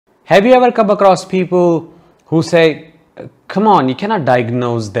Have you ever come across people who say, come on, you cannot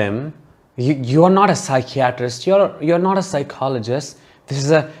diagnose them. You are not a psychiatrist, you're not a psychologist. This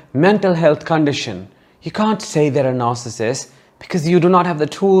is a mental health condition. You can't say they're a narcissist because you do not have the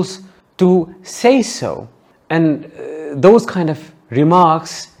tools to say so. And those kind of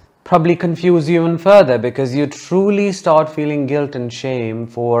remarks probably confuse you even further, because you truly start feeling guilt and shame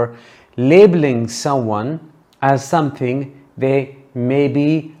for labeling someone as something they may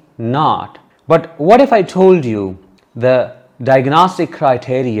be not. But what if I told you the diagnostic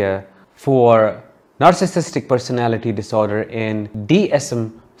criteria for narcissistic personality disorder in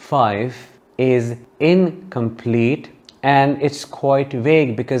DSM-5 is incomplete, and it's quite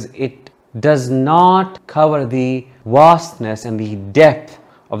vague because it does not cover the vastness and the depth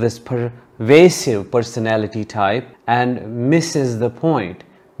of this pervasive personality type and misses the point?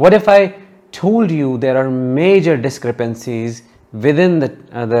 What if I told you there are major discrepancies within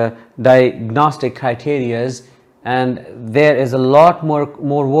the diagnostic criterias, and there is a lot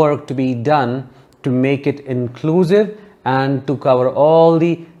more work to be done to make it inclusive and to cover all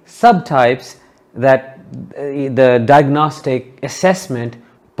the subtypes that the diagnostic assessment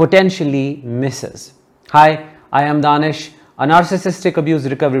potentially misses? Hi, I am Danish, a narcissistic abuse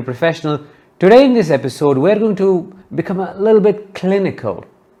recovery professional. Today in this episode, we're going to become a little bit clinical.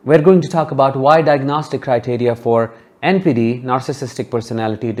 We're going to talk about why diagnostic criteria for NPD, Narcissistic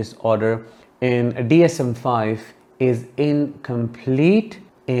Personality Disorder, in DSM-5 is incomplete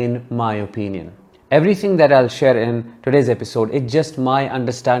in my opinion. Everything that I'll share in today's episode is just my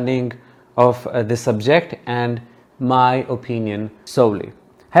understanding of the subject and my opinion solely.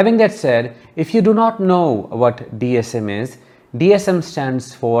 Having that said, if you do not know what DSM is, DSM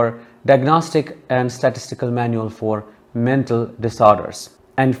stands for Diagnostic and Statistical Manual for Mental Disorders.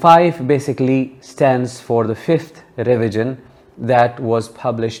 And 5 basically stands for the 5th revision that was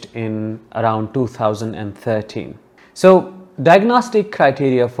published in around 2013. So diagnostic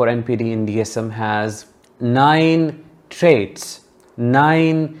criteria for NPD in DSM has 9 traits,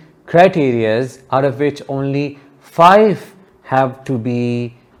 9 criterias, out of which only 5 have to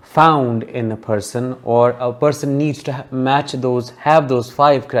be found in a person, or a person needs to have those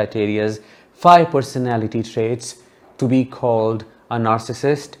 5 criterias, 5 personality traits to be called a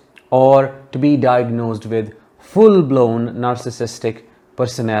narcissist or to be diagnosed with full-blown narcissistic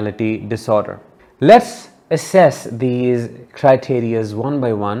personality disorder. Let's assess these criteria one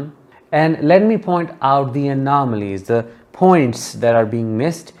by one, and let me point out the anomalies, the points that are being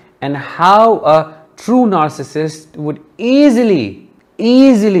missed, and how a true narcissist would easily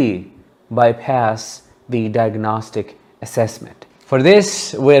bypass the diagnostic assessment. For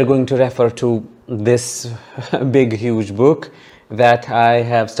this, we're going to refer to this big, huge book that I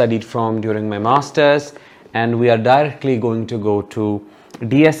have studied from during my master's, and we are directly going to go to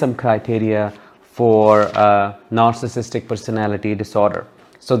DSM criteria for narcissistic personality disorder.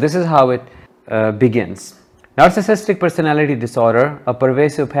 So this is how it begins. Narcissistic personality disorder, a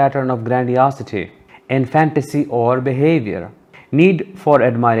pervasive pattern of grandiosity in fantasy or behavior, need for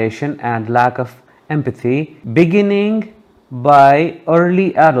admiration and lack of empathy, beginning by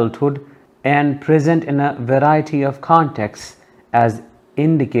early adulthood and present in a variety of contexts as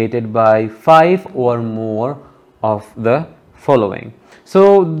indicated by 5 or more of the following.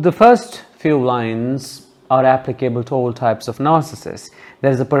 So the first few lines are applicable to all types of narcissists.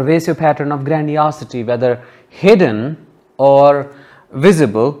 There is a pervasive pattern of grandiosity, whether hidden or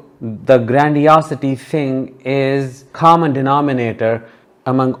visible. The grandiosity thing is common denominator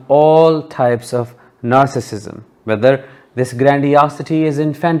among all types of narcissism. Whether this grandiosity is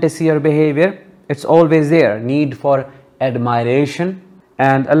in fantasy or behavior, it's always there. Need for admiration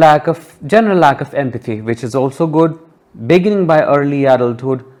and a general lack of empathy, which is also good, beginning by early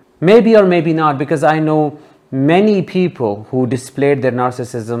adulthood. Maybe or maybe not, because I know many people who displayed their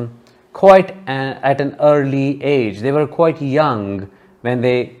narcissism quite at an early age. They were quite young when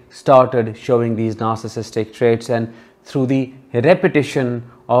they started showing these narcissistic traits, and through the repetition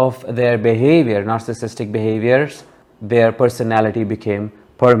of their behavior, narcissistic behaviors, their personality became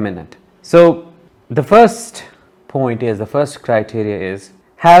permanent. So the first criteria is,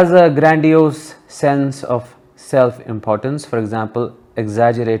 has a grandiose sense of self-importance, for example,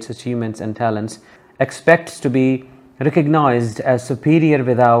 exaggerates achievements and talents, expects to be recognized as superior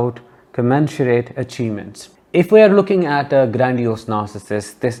without commensurate achievements. If we are looking at a grandiose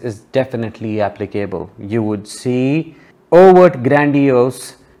narcissist, this is definitely applicable. You would see overt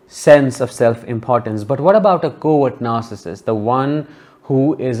grandiose sense of self-importance. But what about a covert narcissist, the one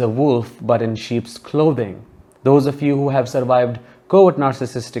who is a wolf but in sheep's clothing? Those of you who have survived covert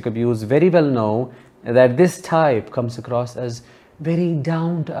narcissistic abuse very well know that this type comes across as very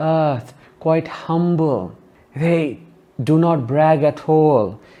down to earth, quite humble. They do not brag at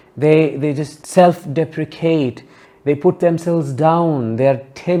all. They just self-deprecate. They put themselves down. They're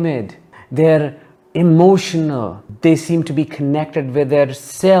timid. They're emotional. They seem to be connected with their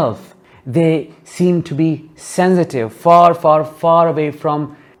self. They seem to be sensitive, far, far, far away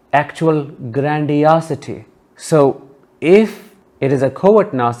from actual grandiosity. So if it is a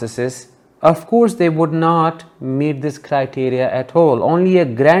covert narcissist, of course they would not meet this criteria at all. Only a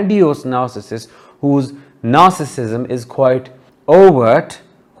grandiose narcissist whose narcissism is quite overt,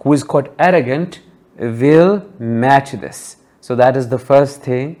 who is quite arrogant, will match this. So that is the first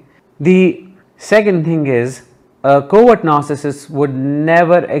thing. The second thing is, a covert narcissist would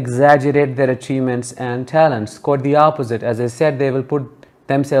never exaggerate their achievements and talents. Quite the opposite. As I said, they will put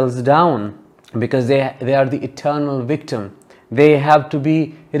themselves down because they are the eternal victim. They have to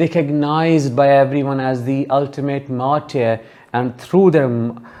be recognized by everyone as the ultimate martyr, and through their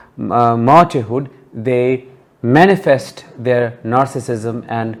martyrhood, they manifest their narcissism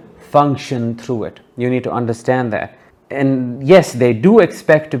and function through it. You need to understand that. And yes, they do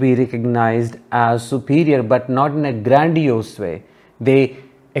expect to be recognized as superior, but not in a grandiose way. They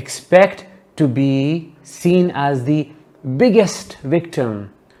expect to be seen as the biggest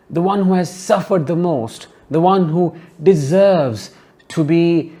victim, the one who has suffered the most, the one who deserves to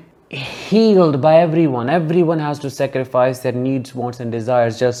be healed by everyone. Everyone has to sacrifice their needs, wants, and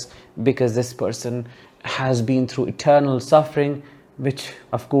desires just because this person has been through eternal suffering, which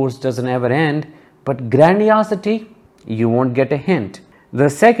of course doesn't ever end. But grandiosity, you won't get a hint. The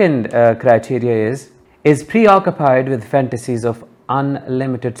second criteria is preoccupied with fantasies of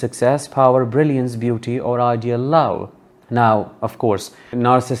unlimited success, power, brilliance, beauty, or ideal love. Now, of course,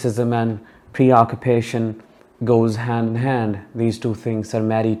 narcissism and preoccupation goes hand in hand. These two things are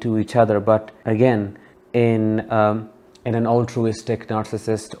married to each other. But again, in an altruistic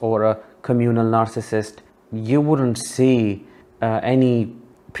narcissist or a communal narcissist, you wouldn't see any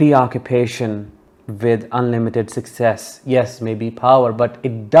preoccupation with unlimited success. Yes, maybe power, but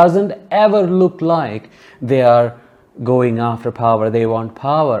it doesn't ever look like they are going after power. They want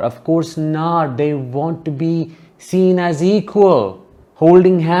power. Of course not. They want to be seen as equal,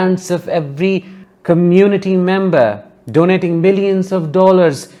 holding hands of every community member, donating millions of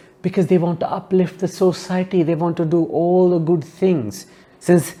dollars because they want to uplift the society. They want to do all the good things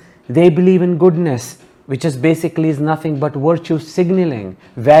since they believe in goodness, which is basically is nothing but virtue signaling,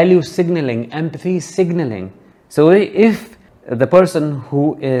 value signaling, empathy signaling. So if the person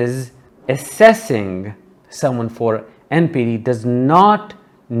who is assessing someone for NPD does not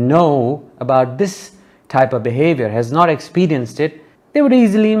know about this type of behavior, has not experienced it, they would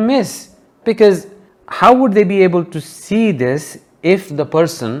easily miss. Because how would they be able to see this if the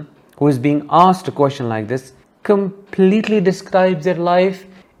person who is being asked a question like this completely describes their life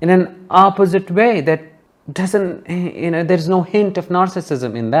in an opposite way that doesn't, there's no hint of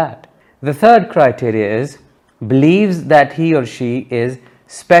narcissism in that. The third criteria is believes that he or she is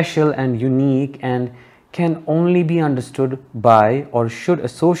special and unique and can only be understood by or should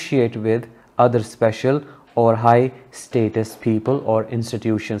associate with other special or high status people or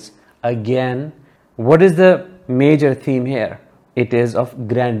institutions. Again, what is the major theme here? It is of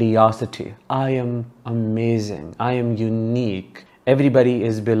grandiosity. I am amazing. I am unique. Everybody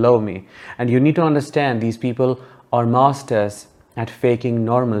is below me. And you need to understand these people are masters at faking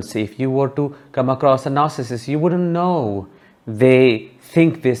normalcy. If you were to come across a narcissist, you wouldn't know they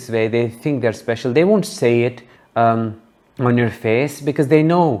think this way. They think they're special. They won't say it on your face because they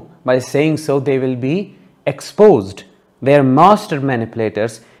know by saying so they will be exposed. They're master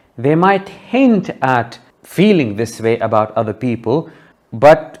manipulators. They might hint at feeling this way about other people,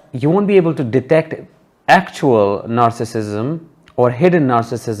 but you won't be able to detect actual narcissism or hidden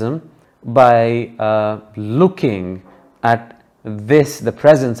narcissism by looking at this, the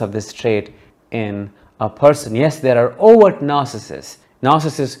presence of this trait in a person. Yes, there are overt narcissists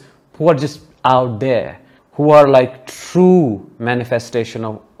who are just out there, who are like true manifestation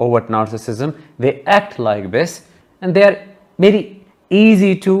of overt narcissism. They act like this and they are very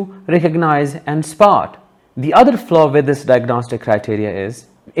easy to recognize and spot. The other flaw with this diagnostic criteria is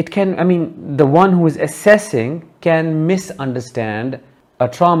the one who is assessing can misunderstand a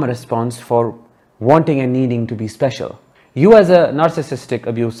trauma response for wanting and needing to be special. You as a narcissistic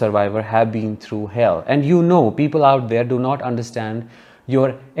abuse survivor have been through hell, and people out there do not understand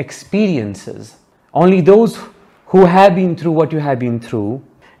your experiences. Only those who have been through what you have been through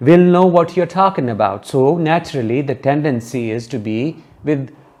will know what you're talking about. So naturally the tendency is to be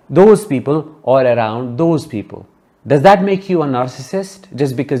with those people or around those people. Does that make you a narcissist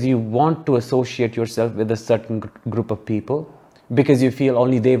just because you want to associate yourself with a certain group of people? because you feel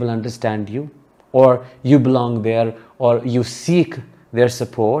only they will understand you, or you belong there, or you seek their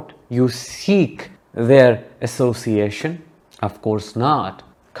support, you seek their association? Of course not.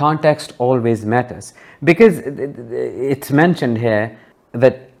 Context always matters, because it's mentioned here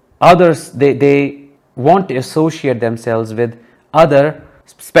that others, they want to associate themselves with other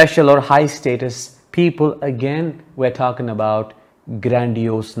special or high status people. Again, we're talking about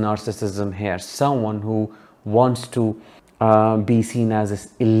grandiose narcissism here. Someone who wants to be seen as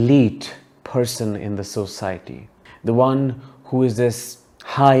this elite person in the society, the one who is this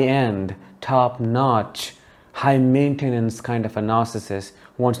high-end, top-notch, high maintenance kind of a narcissist,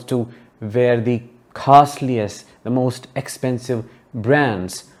 wants to wear the costliest, the most expensive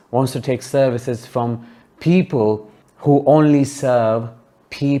brands, wants to take services from people who only serve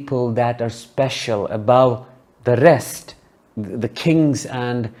people that are special above the rest, the kings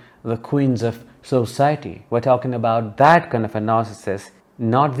and the queens of society. We're talking about that kind of a narcissist,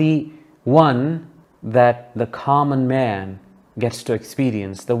 not the one that the common man gets to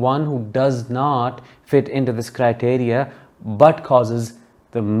experience, the one who does not fit into this criteria but causes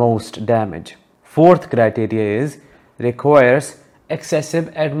the most damage. Fourth criteria is requires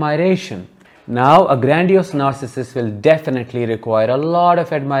excessive admiration. Now, a grandiose narcissist will definitely require a lot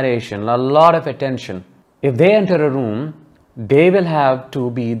of admiration, a lot of attention. If they enter a room, they will have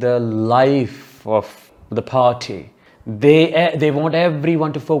to be the life of the party. They want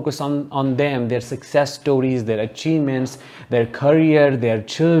everyone to focus on them, their success stories, their achievements, their career, their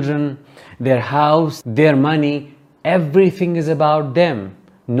children, their house, their money. Everything is about them.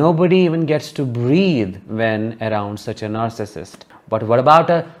 Nobody even gets to breathe when around such a narcissist. But what about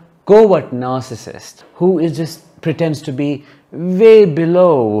a covert narcissist who is just pretends to be way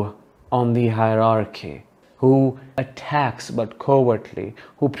below on the hierarchy, who attacks but covertly,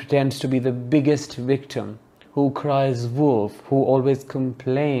 who pretends to be the biggest victim, who cries wolf, who always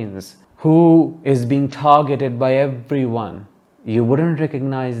complains, who is being targeted by everyone? You wouldn't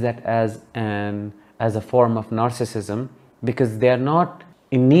recognize that as a form of narcissism, because they are not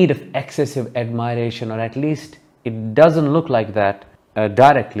in need of excessive admiration, or at least it doesn't look like that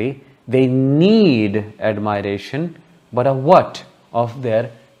directly. They need admiration, but of what? Of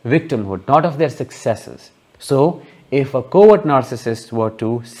their victimhood, not of their successes. So if a covert narcissist were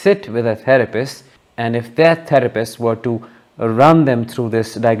to sit with a therapist, and if that therapist were to run them through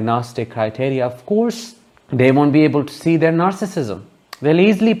this diagnostic criteria, of course they won't be able to see their narcissism. They'll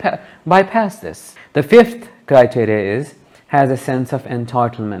easily bypass this. The fifth criteria has a sense of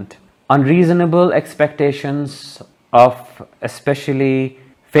entitlement, unreasonable expectations of especially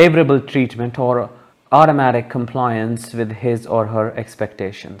favorable treatment or automatic compliance with his or her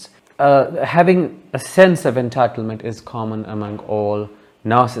expectations. Having a sense of entitlement is common among all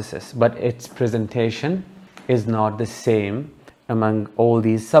narcissists, but its presentation is not the same among all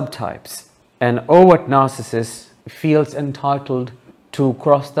these subtypes. An overt narcissist feels entitled to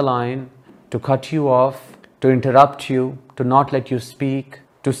cross the line, to cut you off, to interrupt you, to not let you speak,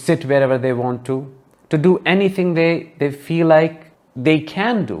 to sit wherever they want to do anything they feel like they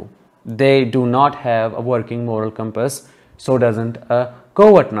can do. They do not have a working moral compass, so doesn't a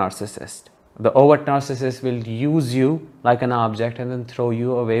covert narcissist. The overt narcissist will use you like an object and then throw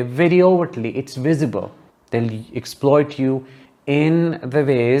you away very overtly. It's visible. They'll exploit you in the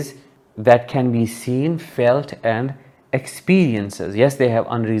ways that can be seen, felt, and experiences. Yes, they have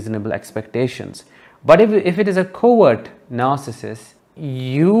unreasonable expectations. But if it is a covert narcissist,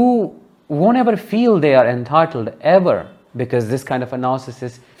 you won't ever feel they are entitled, ever, because this kind of a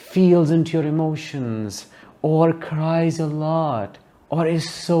narcissist feels into your emotions, or cries a lot, or is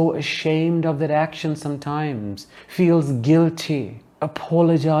so ashamed of their actions sometimes, feels guilty,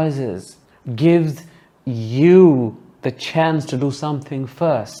 apologizes, gives you the chance to do something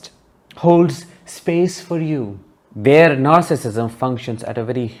first, holds space for you. Their narcissism functions at a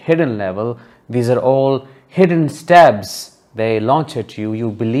very hidden level. These are all hidden stabs. They launch at you,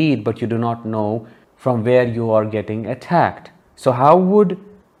 you bleed, but you do not know from where you are getting attacked. So how would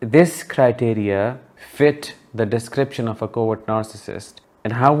this criteria fit the description of a covert narcissist?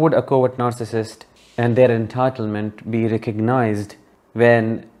 And how would a covert narcissist and their entitlement be recognized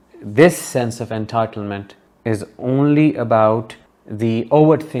when this sense of entitlement is only about the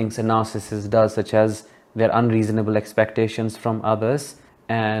overt things a narcissist does, such as their unreasonable expectations from others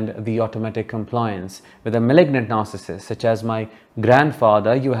and the automatic compliance? With a malignant narcissist, such as my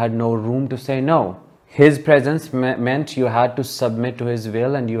grandfather, you had no room to say no. His presence meant you had to submit to his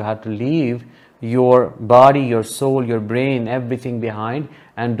will, and you had to leave your body, your soul, your brain, everything behind,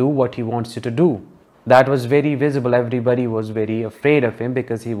 and do what he wants you to do. That was very visible. Everybody was very afraid of him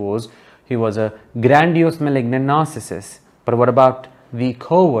because he was a grandiose malignant narcissist. But what about the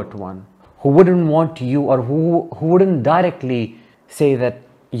covert one, who wouldn't want you, or who wouldn't directly say that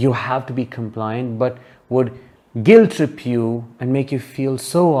you have to be compliant, but would guilt trip you and make you feel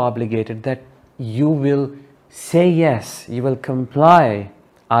so obligated that you will say yes, you will comply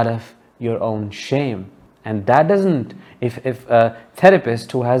out of your own shame. And that doesn't, if a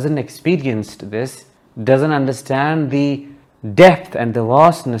therapist who hasn't experienced this doesn't understand the depth and the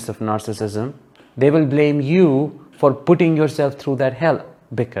vastness of narcissism, they will blame you for putting yourself through that hell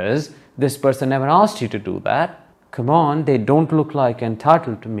because this person never asked you to do that. Come on, they don't look like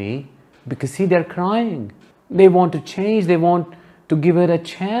entitled to me, because see, they're crying. They want to change, they want to give it a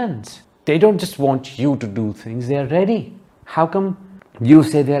chance. They don't just want you to do things, they're ready. How come you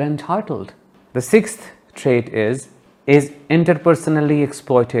say they're entitled? The sixth trait is interpersonally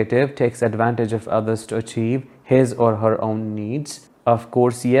exploitative, takes advantage of others to achieve his or her own needs. Of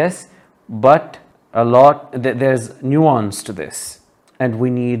course, yes, but there's nuance to this, and we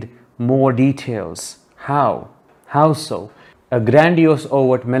need more details. How so? A grandiose,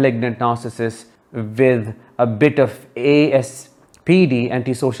 overt, malignant narcissist with a bit of ASPD,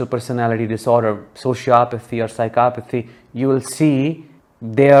 antisocial personality disorder, sociopathy or psychopathy, you will see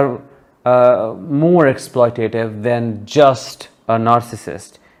they're more exploitative than just a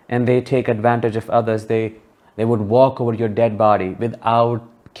narcissist, and they take advantage of others. They would walk over your dead body without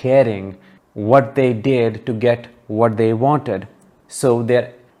caring what they did to get what they wanted. So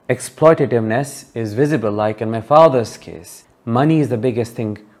their exploitativeness is visible, like in my father's case. Money is the biggest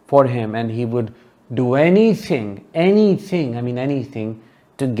thing for him, and he would do anything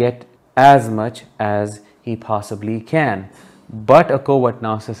to get as much as he possibly can. But a covert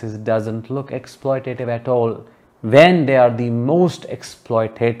narcissist doesn't look exploitative at all when they are the most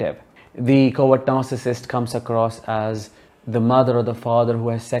exploitative. The covert narcissist comes across as the mother or the father who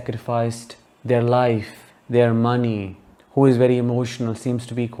has sacrificed their life, their money, who is very emotional, seems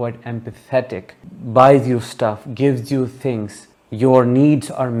to be quite empathetic, buys you stuff, gives you things, your needs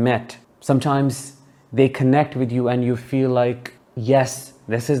are met. Sometimes they connect with you and you feel like, yes,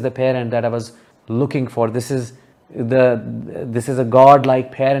 this is the parent that I was looking for. This is a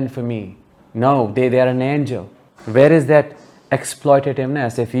God-like parent for me. No, they are an angel. Where is that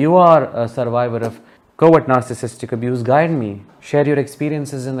exploitativeness? If you are a survivor of covert narcissistic abuse, guide me. Share your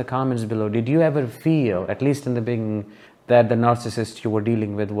experiences in the comments below. Did you ever feel, at least in the beginning, that the narcissist you were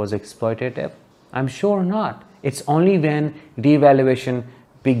dealing with was exploitative? I'm sure not. It's only when reevaluation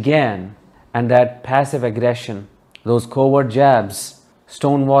began and that passive aggression, those covert jabs,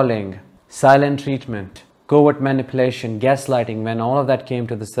 stonewalling, silent treatment, covert manipulation, gaslighting, when all of that came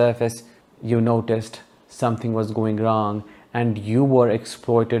to the surface, you noticed something was going wrong and you were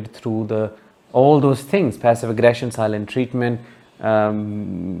exploited through all those things: passive aggression, silent treatment,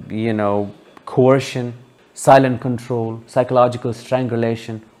 coercion, silent control, psychological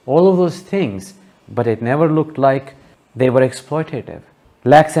strangulation, all of those things. But it never looked like they were exploitative.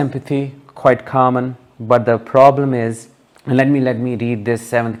 Lacks empathy, quite common, but the problem is, and let me read this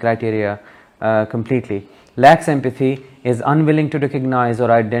seventh criteria completely. Lacks empathy, is unwilling to recognize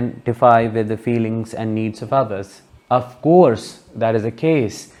or identify with the feelings and needs of others. Of course, that is a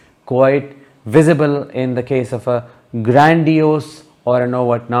case quite visible in the case of a grandiose or an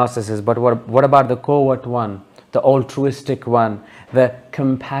overt narcissist. But what about the covert one, the altruistic one, the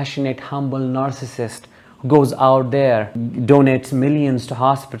compassionate, humble narcissist who goes out there, donates millions to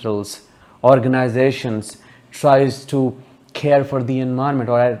hospitals, organizations, tries to care for the environment,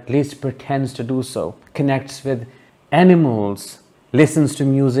 or at least pretends to do so, connects with animals, listens to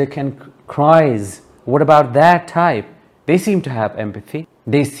music and cries? What about that type? They seem to have empathy.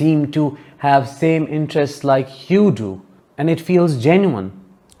 They seem to have same interests like you do, and it feels genuine.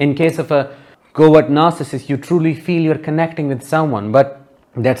 In case of a covert narcissist, you truly feel you're connecting with someone, but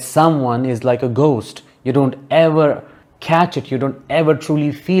that someone is like a ghost. You don't ever catch it. You don't ever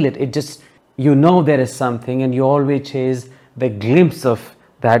truly feel it. It just, there is something, and you always chase the glimpse of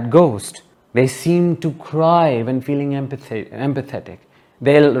that ghost. They seem to cry when feeling empathetic.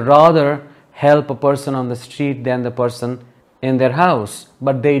 They'll rather help a person on the street than the person in their house,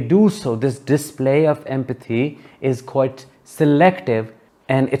 but they do so. This display of empathy is quite selective,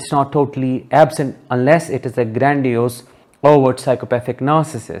 and it's not totally absent unless it is a grandiose, overt psychopathic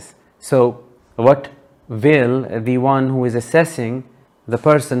narcissist. So what will the one who is assessing the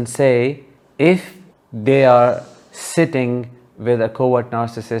person say if they are sitting with a covert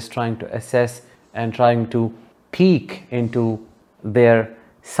narcissist, trying to assess and trying to peek into their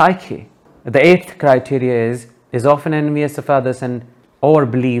psyche? The eighth criteria is often envious of others and or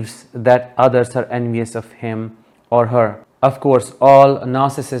believes that others are envious of him or her. Of course, all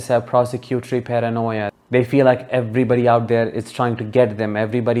narcissists have prosecutory paranoia. They feel like everybody out there is trying to get them,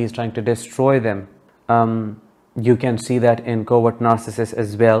 everybody is trying to destroy them. You can see that in covert narcissists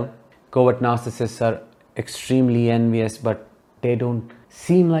as well. Covert narcissists are extremely envious, but they don't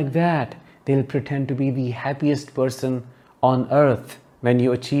seem like that. They'll pretend to be the happiest person on earth. When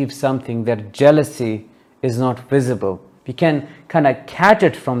you achieve something, their jealousy is not visible. You can kind of catch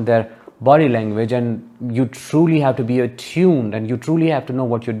it from their body language, and you truly have to be attuned, and you truly have to know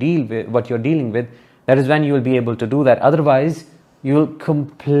what you're dealing with. That is when you will be able to do that. Otherwise, you'll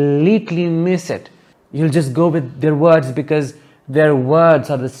completely miss it. You'll just go with their words because their words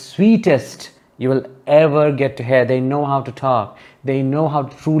are the sweetest you will ever get to hear. They know how to talk. They know how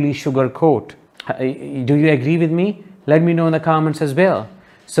to truly sugarcoat. Do you agree with me? Let me know in the comments as well.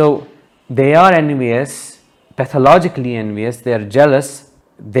 So they are envious, pathologically envious. They are jealous.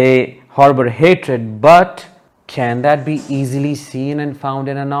 They harbor hatred. But can that be easily seen and found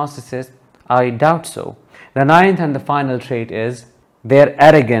in a narcissist? I doubt so. The ninth and the final trait is they're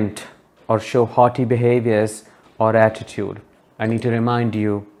arrogant or show haughty behaviors or attitude. I need to remind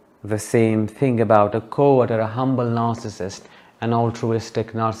you the same thing about a covert or a humble narcissist, an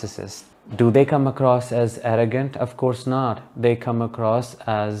altruistic narcissist. Do they come across as arrogant? Of course not. They come across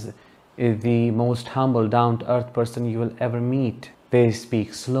as the most humble, down-to-earth person you will ever meet. They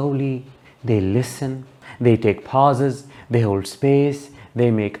speak slowly, they listen, they take pauses, they hold space,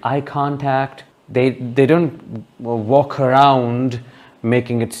 they make eye contact. They don't walk around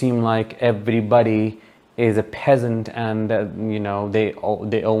making it seem like everybody is a peasant and they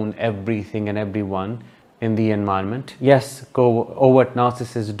own everything and everyone in the environment. Yes, overt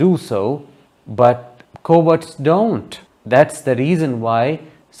narcissists do so, but coverts don't. That's the reason why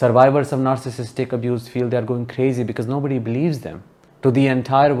survivors of narcissistic abuse feel they're going crazy, because nobody believes them. To the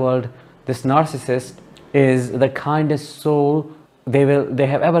entire world, this narcissist is the kindest soul they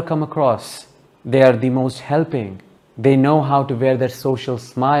have ever come across. They are the most helping. They know how to wear their social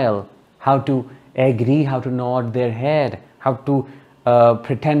smile, how to agree, how to nod their head, how to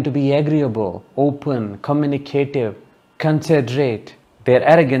pretend to be agreeable, open, communicative, considerate. Their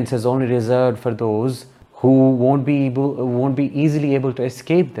arrogance is only reserved for those who won't be easily able to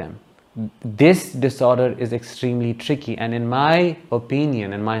escape them. This disorder is extremely tricky, and in my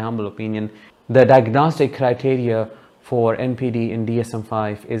opinion, in my humble opinion, the diagnostic criteria for NPD in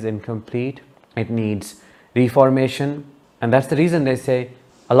DSM-5 is incomplete. It needs reformation, and that's the reason they say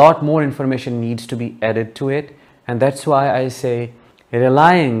a lot more information needs to be added to it. And that's why I say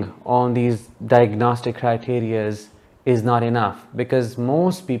relying on these diagnostic criteria is not enough, because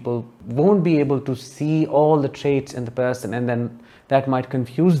most people won't be able to see all the traits in the person, and then that might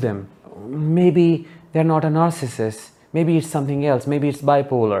confuse them. Maybe they're not a narcissist, maybe it's something else, maybe it's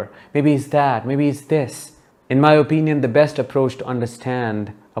bipolar, maybe it's that, maybe it's this. In my opinion, the best approach to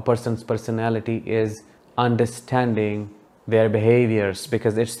understand a person's personality is understanding their behaviors,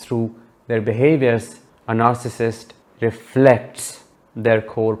 because it's through their behaviors a narcissist reflects their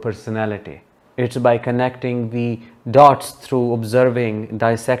core personality. It's by connecting the dots through observing,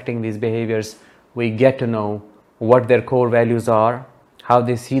 dissecting these behaviors, we get to know what their core values are, how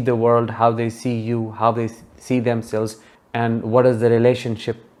they see the world, how they see you, how they see themselves, and what is the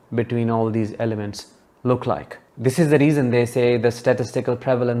relationship between all these elements look like. This is the reason they say the statistical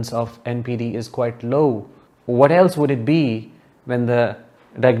prevalence of NPD is quite low. What else would it be when the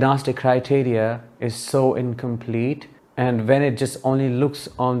diagnostic criteria is so incomplete, and when it just only looks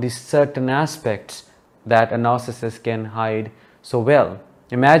on these certain aspects that a narcissist can hide so well?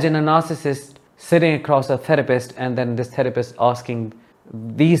 Imagine a narcissist sitting across a therapist, and then this therapist asking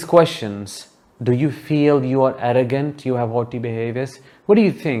these questions. Do you feel you are arrogant? You have haughty behaviors? What do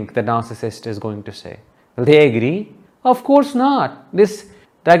you think the narcissist is going to say? Will they agree? Of course not. This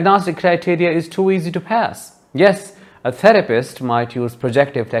diagnostic criteria is too easy to pass. Yes, a therapist might use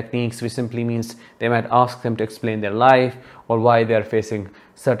projective techniques, which simply means they might ask them to explain their life or why they are facing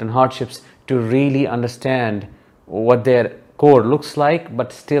certain hardships to really understand what their core looks like,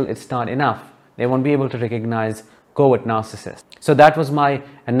 but still it's not enough. They won't be able to recognize covert narcissists. So that was my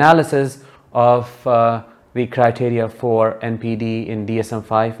analysis of the criteria for NPD in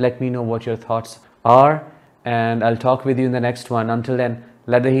DSM-5. Let me know what your thoughts are, and I'll talk with you in the next one. Until then,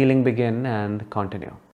 let the healing begin and continue.